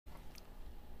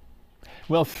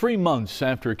Well, 3 months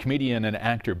after comedian and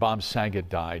actor Bob Saget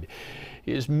died,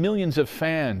 his millions of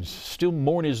fans still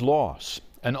mourn his loss.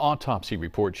 An autopsy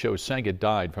report shows Saget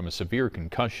died from a severe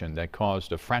concussion that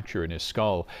caused a fracture in his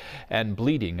skull and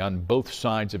bleeding on both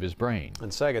sides of his brain.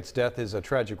 And Saget's death is a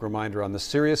tragic reminder on the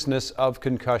seriousness of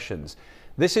concussions.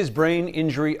 This is Brain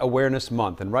Injury Awareness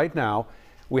Month, and right now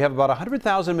we have about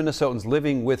 100,000 Minnesotans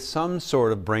living with some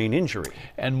sort of brain injury.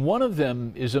 And one of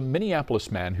them is a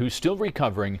Minneapolis man who's still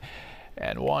recovering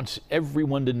and wants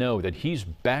everyone to know that he's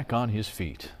back on his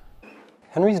feet.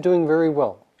 Henry's doing very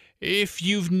well. If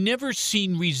you've never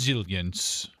seen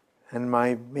resilience. And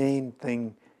my main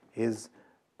thing is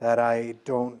that I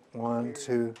don't want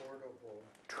to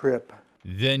trip.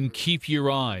 Then keep your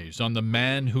eyes on the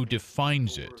man who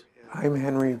defines it. I'm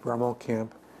Henry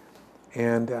Bromelkamp,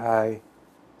 and I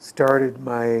started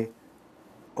my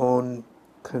own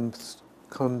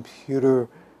computer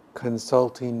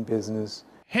consulting business.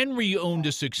 Henry owned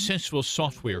a successful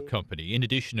software company in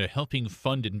addition to helping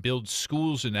fund and build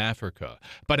schools in Africa.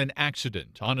 But an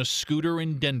accident on a scooter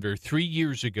in Denver 3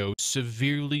 years ago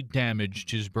severely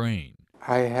damaged his brain.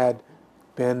 I had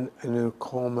been in a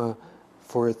coma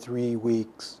for 3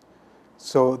 weeks,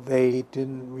 so they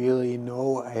didn't really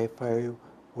know if I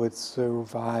would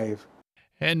survive.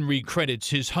 Henry credits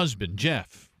his husband,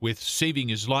 Jeff, with saving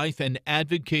his life and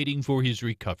advocating for his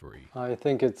recovery. I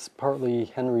think it's partly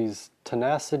Henry's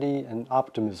tenacity and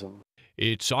optimism.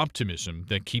 It's optimism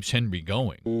that keeps Henry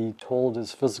going. He told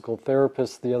his physical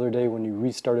therapist the other day when he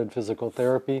restarted physical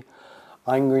therapy,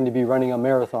 I'm going to be running a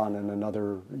marathon in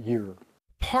another year.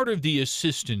 Part of the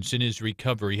assistance in his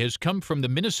recovery has come from the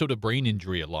Minnesota Brain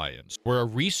Injury Alliance, where a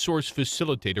resource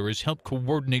facilitator has helped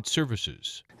coordinate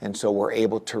services. And so we're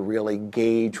able to really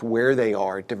gauge where they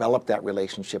are, develop that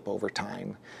relationship over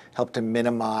time, help to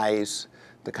minimize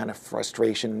the kind of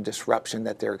frustration and disruption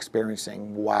that they're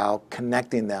experiencing while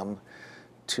connecting them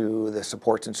to the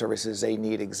supports and services they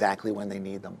need exactly when they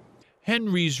need them.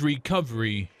 Henry's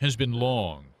recovery has been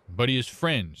long, but his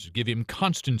friends give him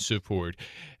constant support.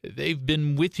 They've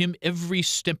been with him every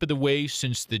step of the way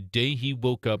since the day he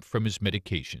woke up from his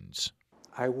medications.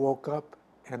 I woke up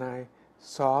and I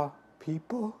saw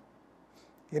people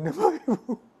in my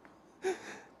room,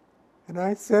 and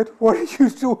I said, "What are you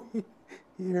doing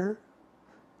here?"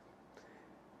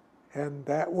 And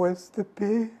that was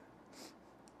the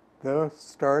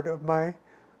start of my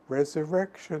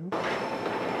resurrection.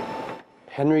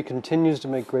 Henry continues to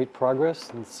make great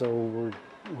progress, and so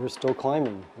we're still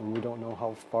climbing, and we don't know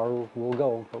how far we'll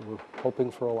go, but we're hoping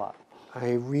for a lot.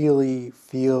 I really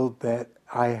feel that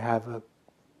I have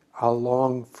a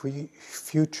long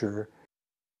future.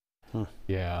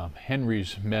 Yeah,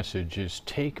 Henry's message is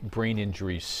take brain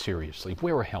injuries seriously.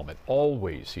 Wear a helmet,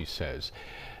 always, he says.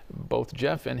 Both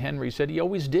Jeff and Henry said he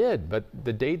always did, but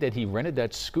the day that he rented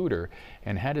that scooter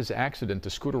and had his accident, the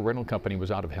scooter rental company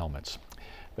was out of helmets.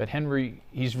 But Henry,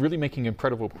 he's really making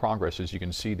incredible progress, as you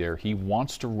can see there. He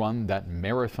wants to run that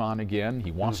marathon again.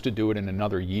 He wants to do it in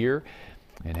another year.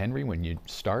 And Henry, when you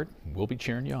start, we'll be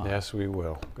cheering you on. Yes, we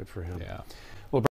will. Good for him. Yeah.